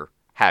hear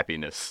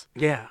happiness.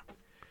 Yeah.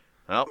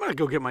 Well, I'm going to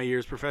go get my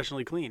ears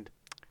professionally cleaned.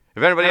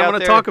 if anybody And I'm out going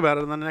there, to talk about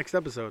it on the next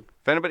episode.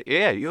 If anybody,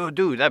 yeah, yo,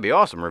 dude, that'd be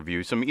awesome.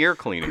 Review some ear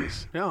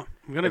cleanings. Yeah,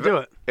 I'm going to do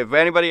it. If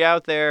anybody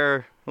out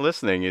there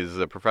listening is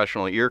a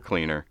professional ear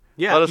cleaner,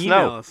 Yeah, let us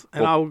email know. us.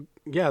 And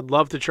I'd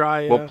love to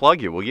try. We'll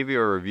plug you. We'll give you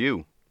a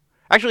review.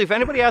 Actually, if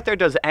anybody out there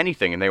does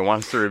anything and they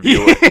want us to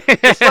review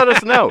it, just let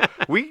us know.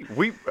 We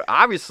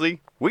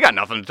obviously, we got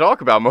nothing to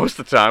talk about most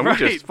of the time. Right.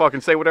 We just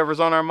fucking say whatever's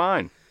on our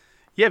mind.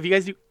 Yeah, if you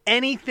guys do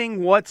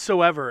anything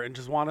whatsoever and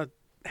just want to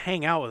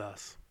hang out with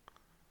us,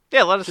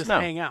 Yeah, let us just know.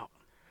 hang out.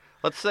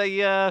 Let's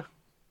say,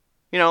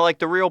 like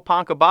the real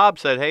Ponka Bob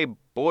said, hey,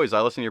 boys,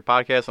 I listen to your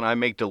podcast and I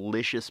make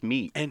delicious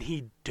meat. And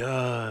he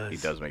does. He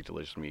does make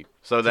delicious meat.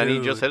 So then he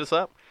Dude. just hit us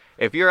up.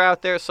 If you're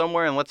out there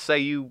somewhere and let's say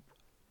you,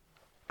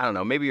 I don't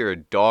know, maybe you're a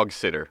dog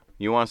sitter.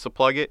 You want us to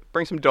plug it?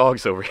 Bring some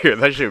dogs over here.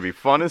 That should be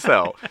fun as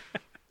hell.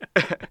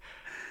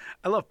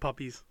 I love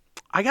puppies.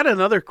 I got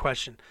another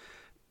question.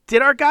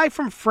 Did our guy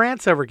from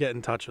France ever get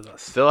in touch with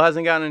us? Still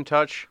hasn't gotten in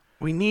touch.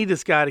 We need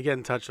this guy to get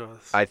in touch with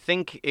us. I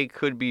think it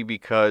could be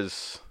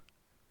because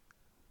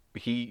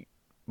if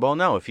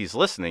he's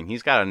listening,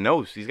 he's got to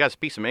know, he's got to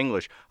speak some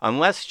English.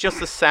 Unless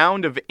just the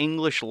sound of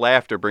English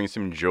laughter brings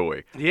him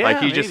joy. Yeah, like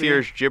he just maybe.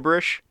 hears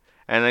gibberish,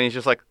 and then he's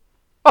just like,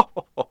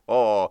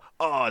 oh,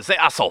 they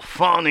are so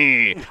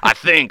funny.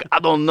 I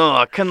don't know,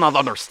 I cannot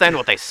understand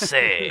what they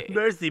say.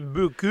 Merci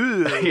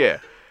beaucoup. Yeah.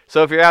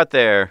 So if you're out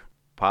there,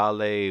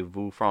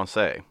 parlez-vous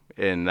français?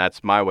 And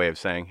that's my way of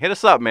saying, hit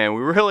us up, man.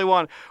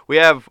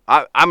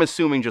 I'm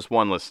assuming just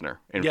one listener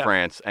in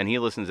France, and he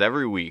listens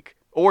every week.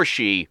 Or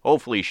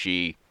hopefully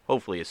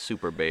a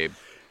super babe.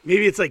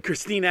 Maybe it's like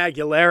Christina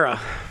Aguilera.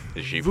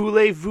 Is she?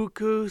 Voulez-vous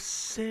que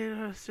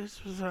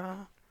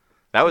ça?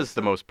 That was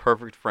the most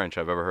perfect French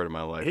I've ever heard in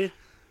my life. Yeah.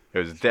 It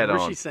was dead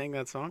Remember on. she sang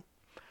that song?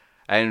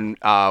 And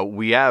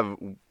we have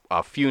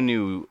a few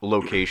new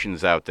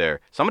locations out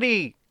there.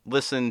 Somebody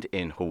listened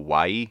in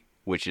Hawaii,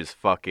 which is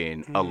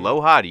fucking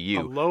aloha to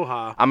you.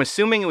 Aloha. I'm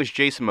assuming it was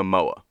Jason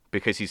Momoa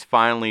because he's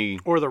finally...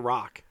 Or The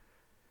Rock.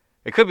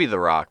 It could be The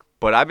Rock,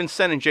 but I've been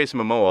sending Jason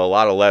Momoa a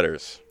lot of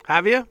letters.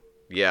 Have you?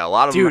 Yeah, a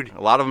lot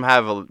of them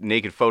have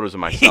naked photos of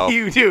myself.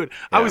 Dude,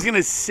 I was going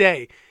to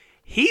say,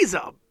 he's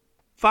a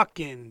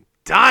fucking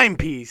dime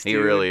piece, dude. He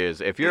really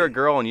is. If you're a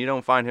girl and you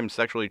don't find him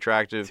sexually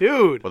attractive,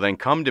 Dude. well then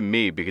come to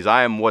me because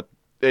I am what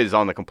is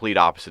on the complete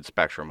opposite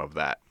spectrum of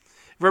that.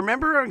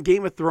 Remember on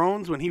Game of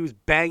Thrones when he was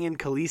banging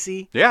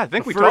Khaleesi? Yeah, I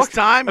think we first talked.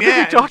 time. I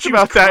think we talked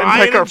about that in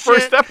like our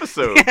first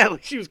episode. Yeah,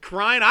 like she was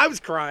crying. I was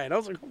crying. I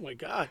was like, oh my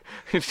god.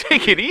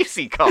 Take it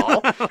easy,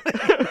 Carl.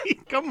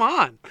 Come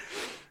on.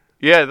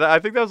 Yeah, I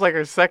think that was like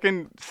our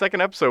second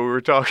episode we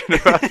were talking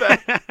about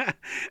that.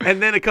 And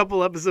then a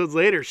couple episodes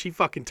later, she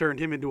fucking turned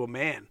him into a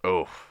man.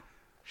 Oh,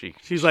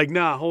 she's like,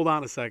 nah, hold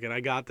on a second, I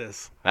got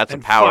this. That's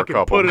and a power fucking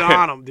couple. Put it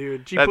on him,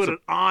 dude. She put it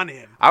on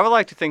him. I would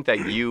like to think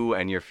that you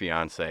and your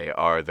fiance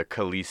are the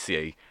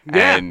Khaleesi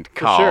Yeah, and for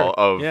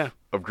Carl sure.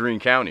 of Greene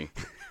County.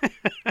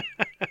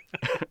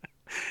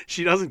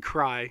 She doesn't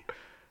cry,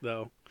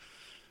 though.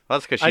 Well,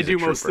 that's because she's I a do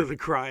trooper. most of the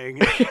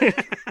crying.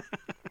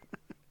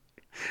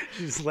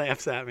 She just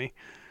laughs at me.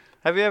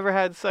 Have you ever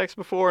had sex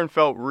before and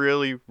felt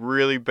really,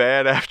 really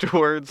bad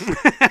afterwards?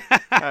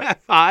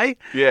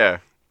 Yeah.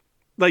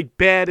 Like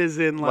bad as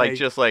in like... Like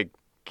just like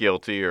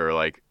guilty or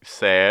like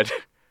sad?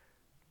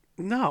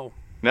 No.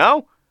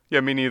 No?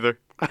 Yeah, me neither.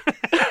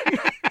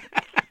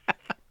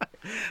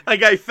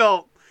 Like I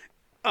felt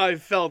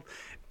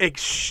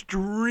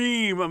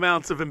extreme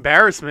amounts of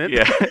embarrassment.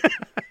 Yeah.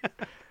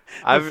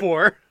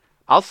 Before.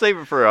 I'll save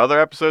it for other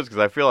episodes because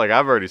I feel like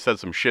I've already said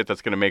some shit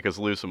that's going to make us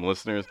lose some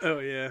listeners. Oh,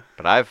 yeah.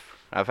 But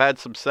I've had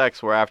some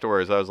sex where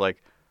afterwards I was like,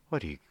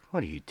 what are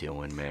you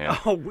doing, man?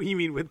 Oh, you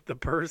mean with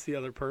the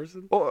other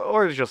person?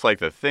 Or it's just like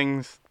the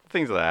things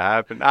that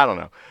happen. I don't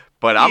know.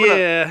 But I'm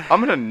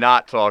gonna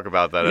not talk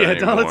about that anymore.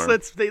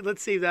 Yeah,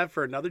 let's save that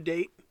for another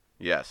date.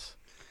 Yes.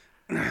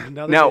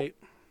 Another date.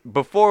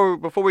 Before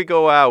we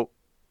go out,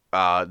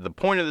 the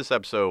point of this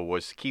episode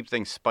was to keep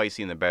things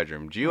spicy in the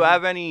bedroom. Do you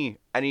have any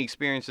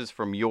experiences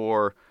from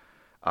your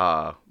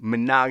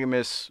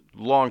monogamous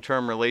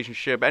long-term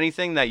relationship?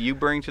 Anything that you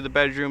bring to the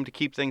bedroom to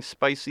keep things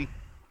spicy?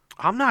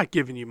 I'm not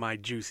giving you my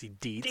juicy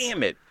deets.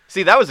 Damn it.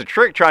 See, that was a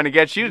trick trying to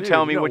get you to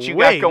tell me what you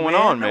got going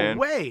on, man.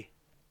 No way.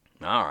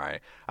 All right.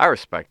 I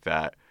respect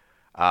that.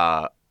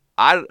 I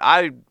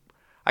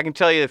can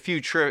tell you a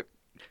few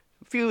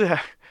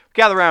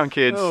gather around,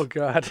 kids. Oh,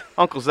 God.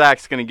 Uncle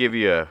Zach's going to give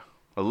you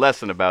a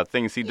lesson about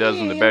things he does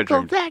in the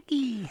bedroom. Uncle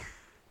Zachy.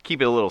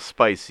 Keep it a little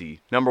spicy.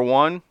 Number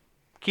one,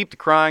 keep the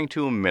crying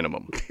to a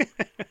minimum.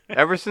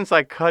 Ever since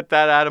I cut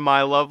that out of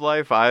my love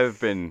life, I've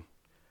been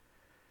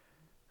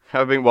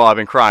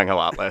crying a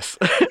lot less.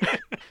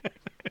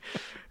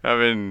 I've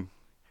been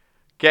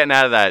getting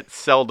out of that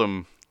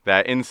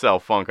incel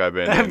funk I've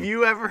been in. Have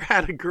you ever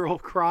had a girl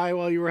cry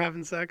while you were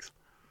having sex?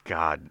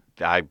 God,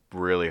 I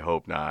really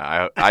hope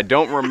not. I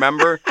don't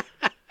remember,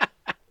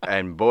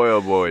 and boy,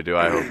 oh boy, do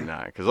I hope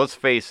not. Because let's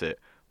face it,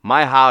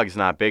 my hog's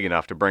not big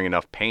enough to bring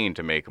enough pain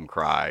to make him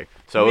cry.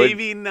 So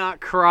maybe not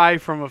cry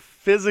from a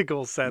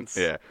physical sense.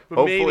 Yeah, but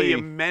hopefully, maybe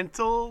a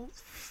mental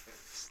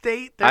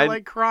state. They're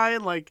like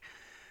crying, like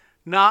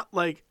not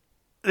like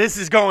this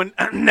is going.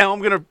 Now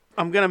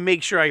I'm gonna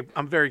make sure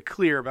I'm very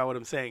clear about what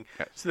I'm saying,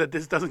 so that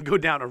this doesn't go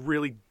down a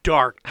really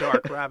dark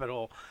rabbit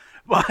hole.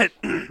 But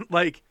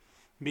like.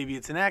 Maybe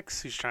it's an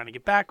ex who's trying to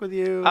get back with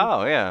you.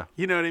 Oh, yeah.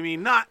 You know what I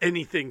mean? Not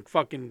anything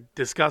fucking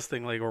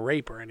disgusting like a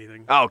rape or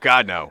anything. Oh,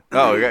 God, no.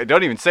 Oh,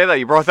 don't even say that.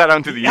 You brought that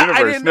onto the universe.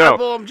 I didn't know.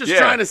 Well, I'm just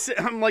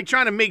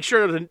trying to make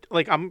sure that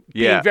I'm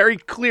being very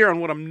clear on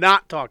what I'm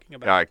not talking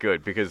about. All right,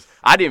 good, because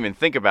I didn't even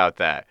think about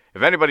that.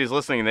 If anybody's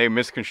listening and they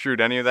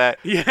misconstrued any of that.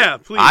 Yeah,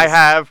 please. I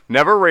have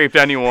never raped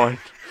anyone,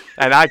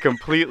 and I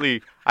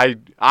completely, I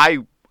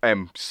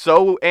am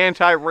so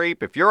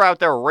anti-rape. If you're out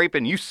there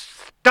raping, you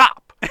stop.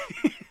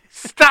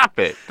 Stop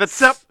it.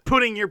 Stop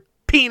putting your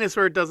penis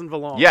where it doesn't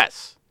belong.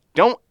 Yes.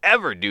 Don't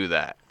ever do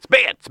that. It's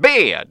bad. It's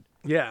bad.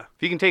 Yeah.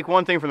 If you can take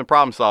one thing from the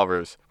problem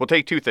solvers, we'll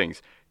take two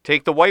things.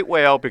 Take the white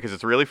whale because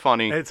it's really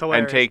funny. It's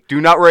hilarious. And take do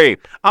not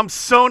rape. I'm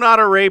so not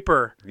a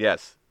raper.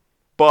 Yes.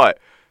 But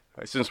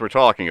since we're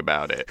talking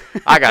about it,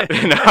 I don't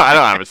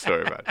have a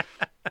story about it.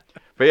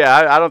 But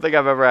yeah, I don't think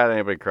I've ever had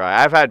anybody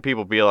cry. I've had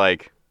people be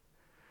like,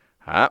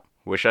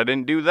 wish I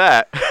didn't do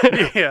that.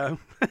 Yeah.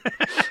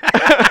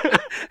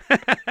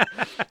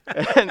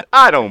 And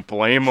I don't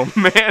blame them,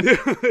 man. Dude,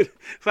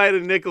 if I had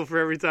a nickel for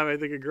every time I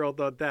think a girl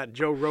thought that,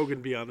 Joe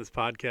Rogan be on this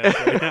podcast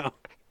right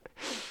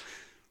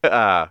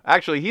now.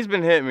 Actually, he's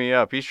been hitting me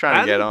up. He's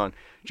trying to get on.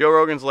 Joe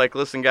Rogan's like,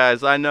 listen,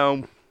 guys, I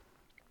know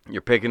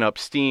you're picking up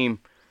steam,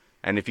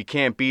 and if you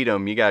can't beat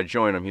him, you got to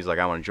join him. He's like,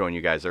 I want to join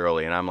you guys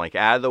early. And I'm like,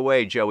 out of the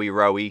way, Joey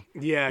Rowie.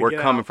 Yeah, we're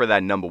coming for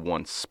that number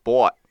one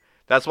spot.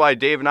 That's why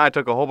Dave and I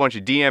took a whole bunch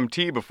of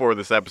DMT before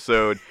this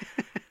episode.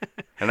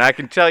 And I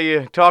can tell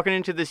you, talking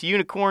into this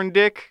unicorn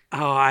dick.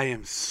 Oh, I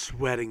am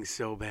sweating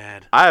so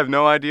bad. I have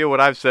no idea what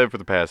I've said for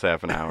the past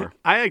half an hour.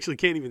 I actually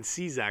can't even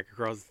see Zach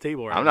across the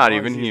table right now. I'm not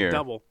even here.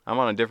 Double. I'm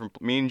on a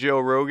different... Me and Joe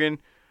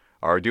Rogan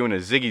are doing a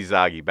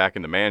ziggy-zaggy back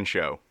in the man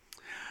show.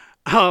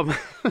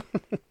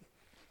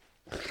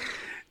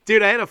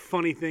 Dude, I had a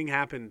funny thing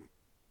happen.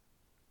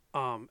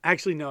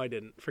 Actually, no, I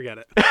didn't. Forget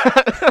it.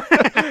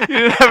 You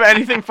didn't have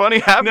anything funny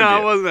happen? No,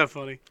 it wasn't that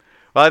funny.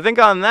 Well, I think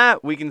on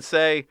that, we can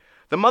say...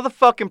 The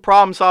motherfucking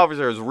problem solvers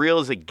are as real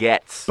as it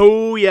gets.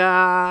 Oh,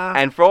 yeah.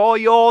 And for all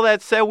y'all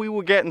that said we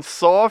were getting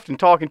soft and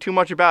talking too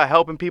much about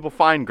helping people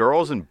find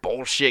girls and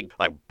bullshit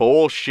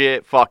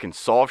fucking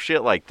soft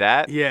shit like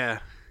that. Yeah.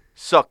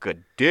 Suck a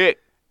dick,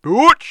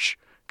 bitch.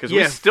 Because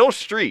we're still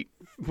street.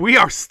 We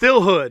are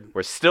still hood.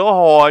 We're still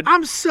hard.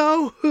 I'm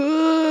so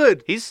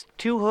hood. He's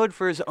too hood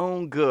for his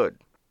own good.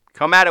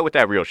 Come at it with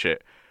that real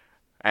shit.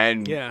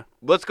 And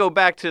let's go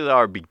back to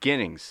our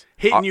beginnings.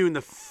 Hitting you in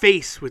the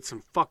face with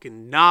some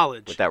fucking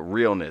knowledge. With that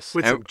realness.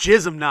 With some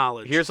jism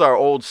knowledge. Here's our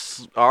old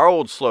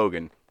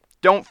slogan.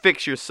 Don't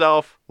fix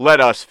yourself, let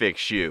us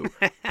fix you.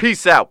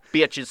 Peace out,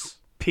 bitches.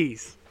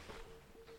 Peace.